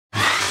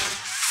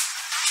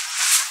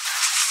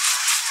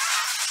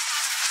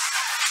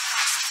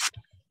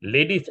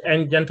Ladies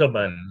and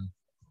gentlemen,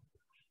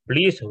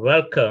 please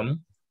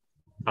welcome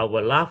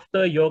our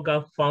Laughter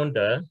Yoga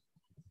founder,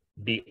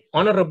 the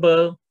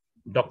Honorable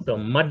Dr.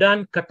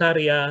 Madan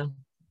Kataria,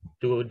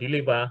 to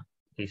deliver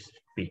his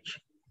speech.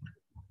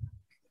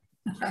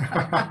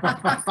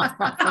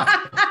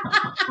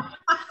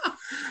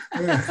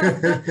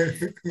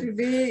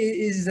 Today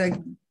is a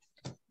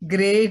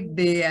great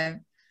day,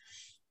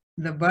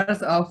 the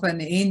birth of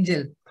an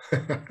angel.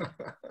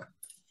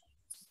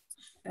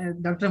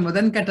 Dr.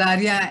 Madan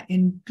Kataria,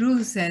 in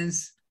true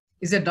sense,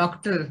 is a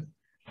doctor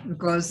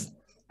because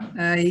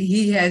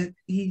he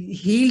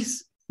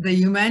heals the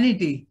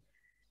humanity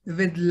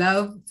with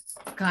love,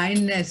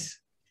 kindness,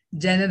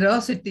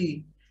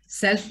 generosity,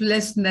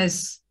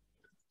 selflessness,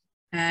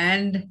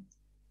 and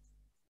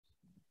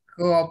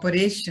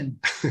cooperation.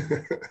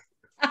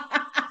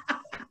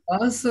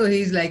 Also,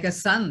 he's like a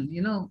son,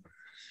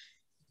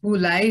 who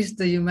lights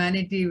the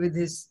humanity with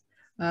his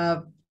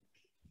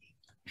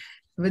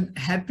with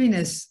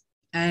happiness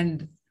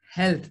and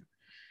health.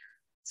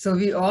 So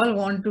we all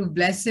want to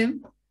bless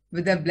him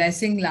with a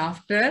blessing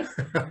laughter.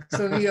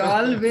 So we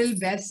all will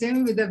bless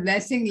him with a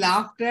blessing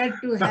laughter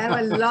to have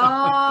a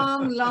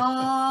long,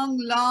 long,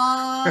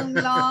 long,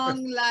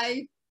 long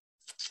life.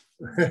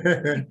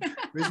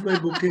 Where's my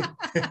bouquet?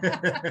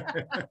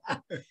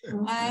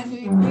 And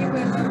we give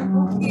him a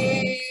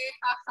bouquet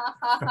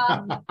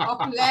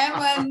of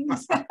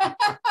lemons.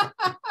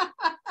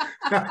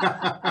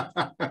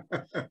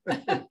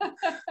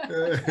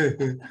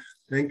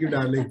 Thank you,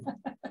 darling.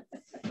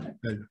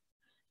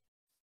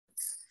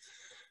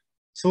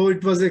 So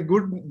it was a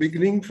good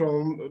beginning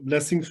from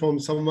blessing from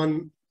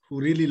someone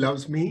who really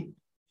loves me.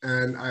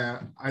 And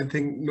I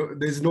think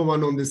there's no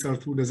one on this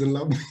earth who doesn't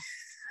love me.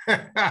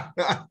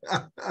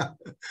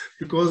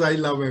 Because I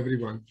love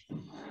everyone.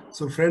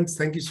 So friends,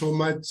 thank you so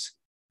much,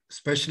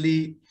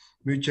 especially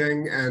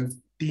Mucheng and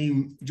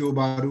team Joe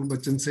Bahru,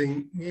 Bachan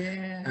Singh,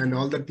 and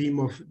all the team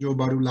of Joe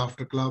Bahru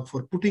Laughter Club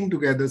for putting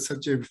together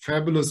such a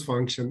fabulous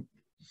function.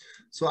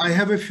 So I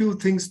have a few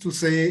things to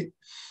say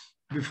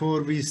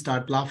before we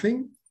start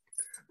laughing.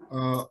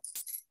 One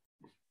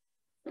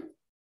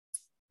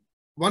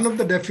of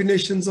the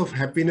definitions of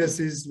happiness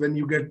is when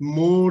you get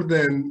more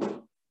than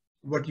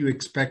what you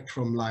expect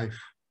from life.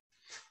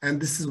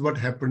 And this is what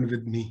happened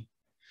with me.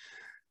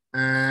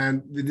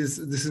 And with this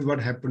is what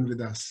happened with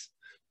us,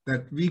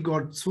 that we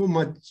got so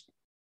much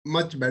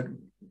better.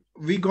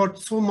 We got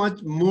so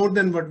much more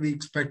than what we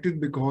expected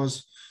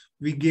because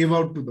we gave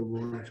out to the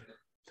world.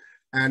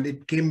 And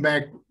it came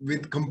back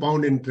with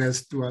compound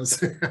interest to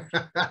us.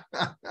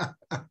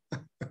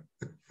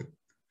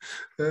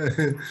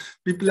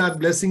 People are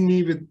blessing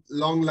me with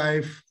long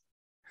life,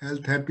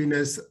 health,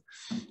 happiness.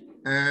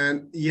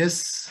 And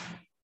yes,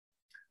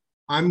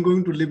 I'm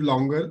going to live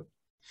longer.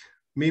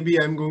 Maybe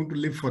I'm going to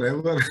live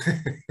forever.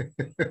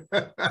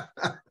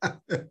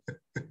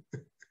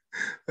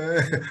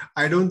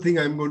 I don't think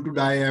I'm going to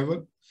die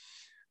ever.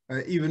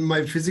 Even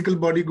my physical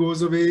body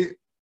goes away,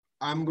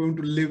 I'm going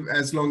to live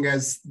as long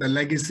as the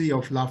legacy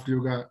of Laughter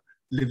Yoga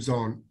lives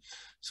on.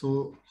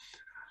 So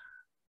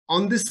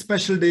on this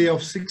special day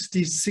of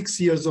 66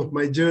 years of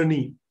my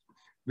journey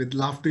with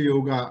Laughter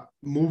Yoga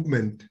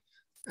movement,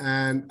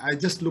 and I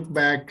just look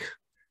back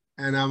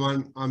and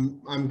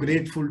I'm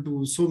grateful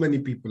to so many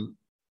people.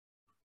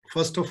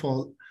 First of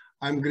all,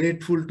 I'm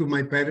grateful to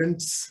my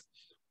parents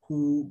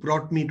who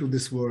brought me to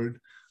this world.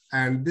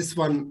 And this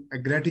one, a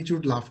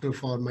gratitude laughter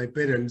for my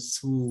parents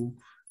who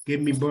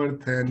gave me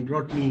birth and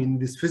brought me in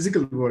this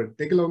physical world.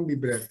 Take a long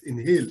deep breath,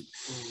 inhale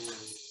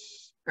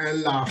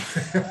and laugh.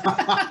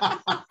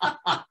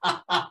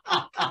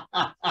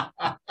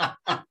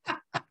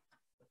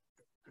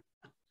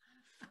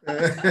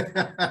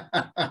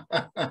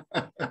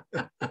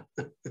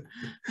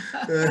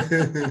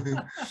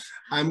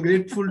 I'm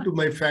grateful to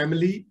my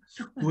family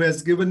who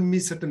has given me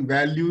certain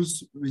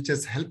values which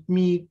has helped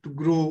me to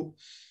grow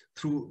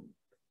through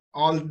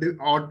all the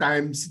odd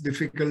times,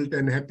 difficult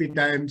and happy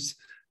times.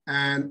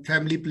 And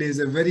family plays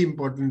a very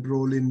important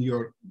role in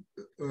your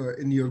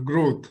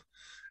growth.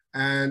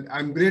 And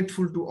I'm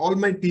grateful to all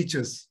my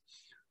teachers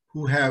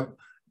who have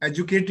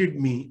educated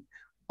me,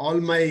 all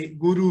my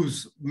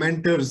gurus,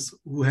 mentors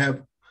who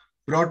have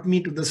brought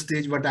me to the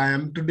stage what I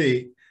am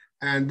today.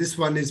 And this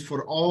one is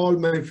for all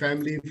my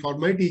family, for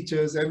my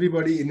teachers,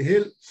 everybody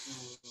inhale.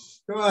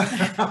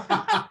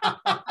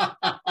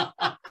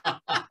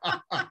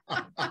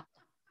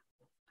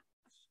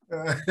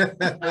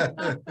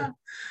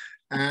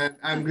 And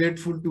I'm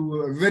grateful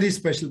to a very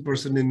special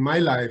person in my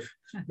life.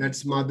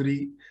 That's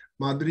Madhuri.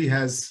 Madhuri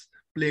has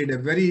played a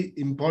very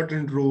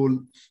important role,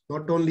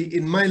 not only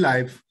in my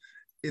life,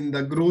 in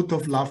the growth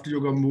of Laughter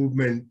Yoga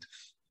movement,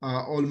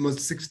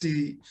 almost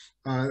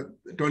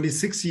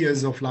 26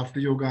 years of Laughter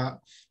Yoga.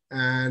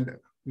 And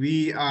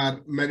we are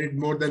married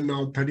more than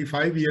now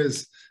 35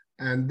 years.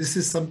 And this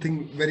is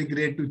something very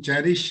great to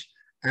cherish.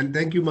 And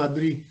thank you,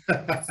 Madhuri.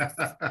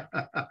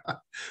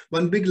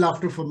 One big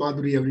laughter for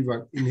Madhuri,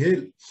 everyone.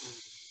 Inhale.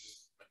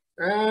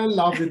 And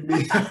laugh with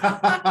me.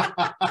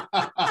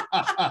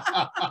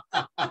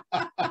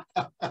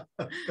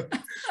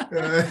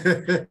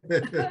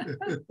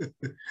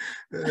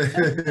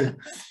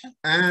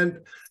 And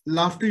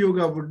laughter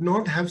yoga would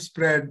not have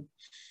spread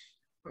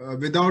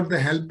without the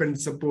help and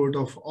support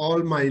of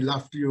all my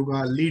laughter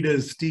yoga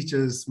leaders,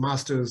 teachers,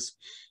 masters,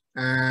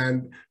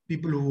 and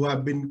people who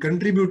have been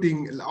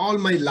contributing, all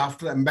my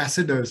laughter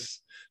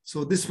ambassadors.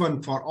 So this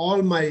one for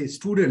all my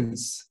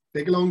students.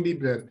 Take a long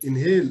deep breath.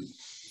 Inhale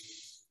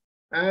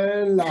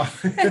and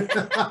laugh.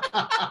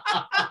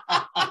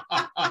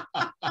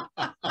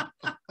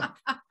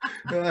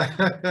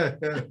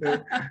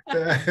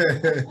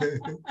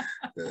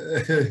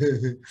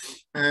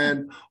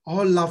 And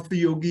all laughter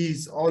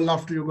yogis, all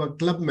laughter yoga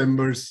club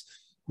members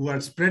who are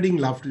spreading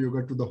laughter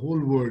yoga to the whole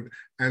world.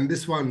 And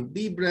this one,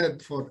 deep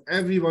breath for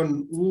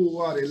everyone who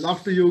are a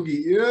laughter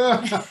yogi.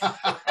 Yeah.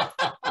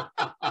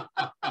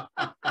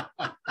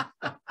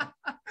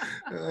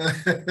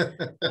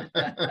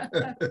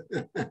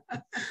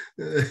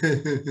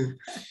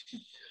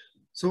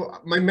 So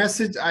my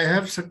message, I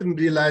have certain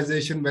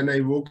realization when I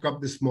woke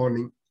up this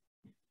morning.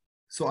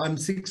 So I'm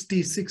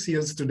 66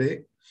 years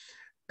today,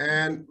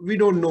 and we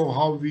don't know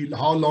how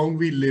long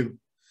we live.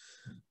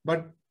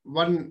 But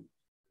one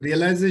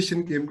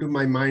realization came to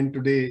my mind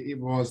today. It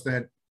was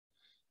that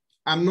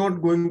I'm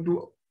not going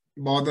to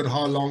bother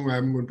how long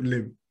I'm going to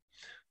live,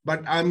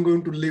 but I'm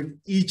going to live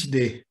each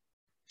day.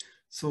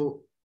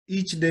 So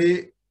each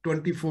day,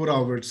 24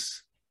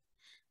 hours,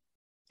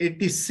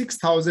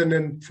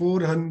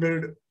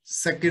 86,400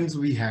 seconds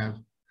we have.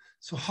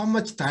 So how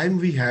much time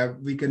we have,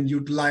 we can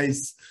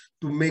utilize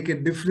to make a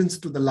difference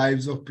to the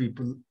lives of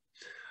people,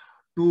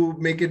 to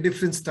make a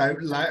difference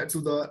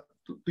to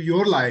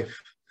your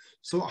life.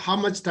 So how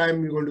much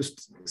time you're going to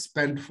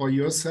spend for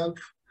yourself?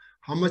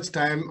 How much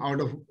time out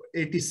of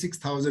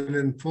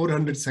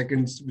 86,400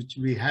 seconds, which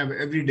we have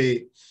every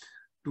day,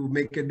 to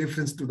make a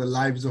difference to the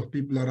lives of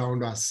people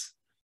around us?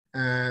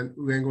 And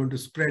we're going to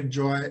spread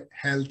joy,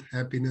 health,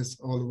 happiness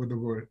all over the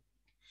world.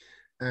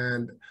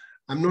 And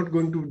I'm not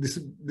going to,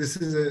 this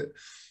is a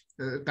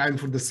time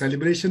for the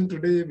celebration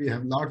today. We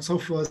have lots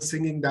of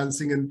singing,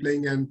 dancing, and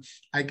playing. And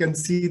I can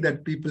see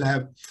that people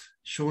have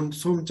shown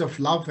so much of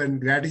love and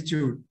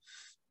gratitude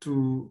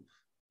to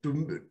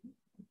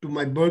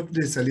my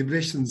birthday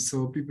celebrations.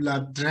 So people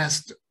are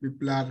dressed,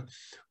 people are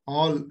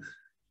all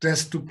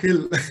dressed to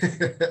kill.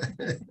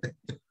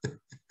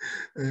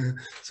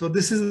 So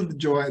this is the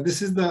joy,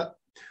 this is the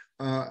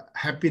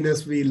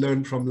happiness we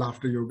learned from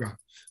laughter yoga.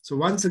 So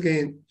once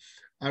again,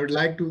 I would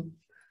like to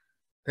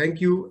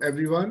thank you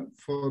everyone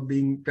for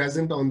being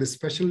present on this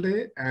special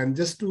day. And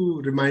just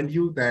to remind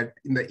you that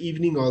in the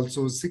evening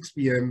also, 6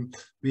 p.m,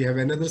 we have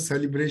another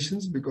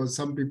celebrations, because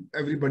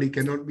everybody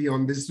cannot be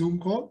on this Zoom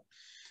call.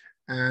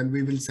 And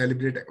we will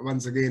celebrate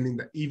once again in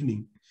the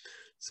evening.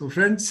 So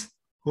friends,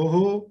 ho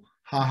ho,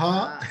 ha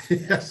ha.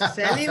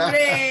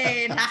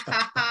 Celebrate.